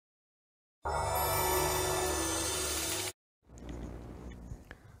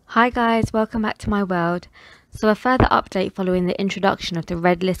Hi guys, welcome back to my world. So a further update following the introduction of the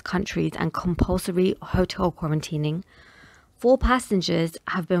red list countries and compulsory hotel quarantining. 4 passengers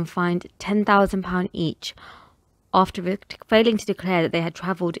have been fined £10,000 each after failing to declare that they had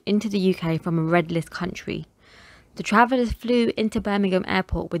travelled into the UK from a red list country. The travellers flew into Birmingham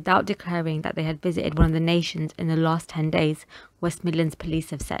Airport without declaring that they had visited one of the nations in the last 10 days, West Midlands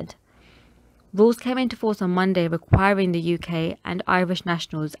Police have said. Rules came into force on Monday requiring the UK and Irish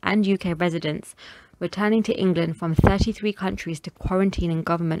nationals and UK residents returning to England from 33 countries to quarantine in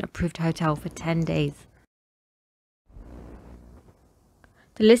government-approved hotel for 10 days.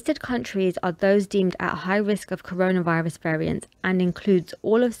 The listed countries are those deemed at high risk of coronavirus variants and includes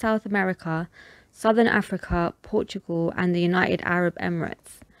all of South America, Southern Africa, Portugal and the United Arab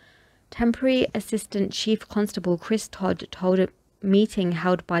Emirates. Temporary Assistant Chief Constable Chris Todd told a meeting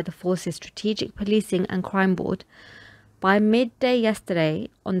held by the force's Strategic Policing and Crime Board, "By midday yesterday,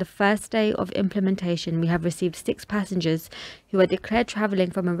 on the first day of implementation, we have received 6 passengers who are declared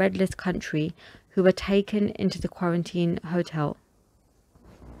travelling from a red list country who were taken into the quarantine hotel.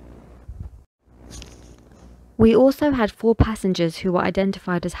 We also had 4 passengers who were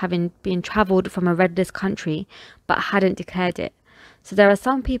identified as having been travelled from a red list country but hadn't declared it. So there are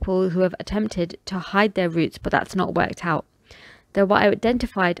some people who have attempted to hide their routes, but that's not worked out. They were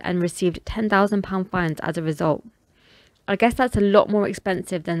identified and received £10,000 fines as a result. I guess that's a lot more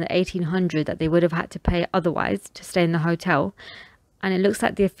expensive than the £1,800 that they would have had to pay otherwise to stay in the hotel. And it looks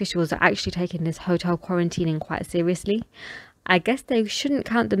like the officials are actually taking this hotel quarantining quite seriously. I guess they shouldn't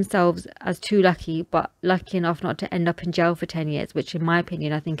count themselves as too lucky, but lucky enough not to end up in jail for 10 years, which in my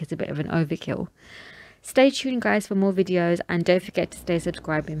opinion I think is a bit of an overkill. Stay tuned guys for more videos and don't forget to stay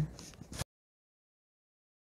subscribing.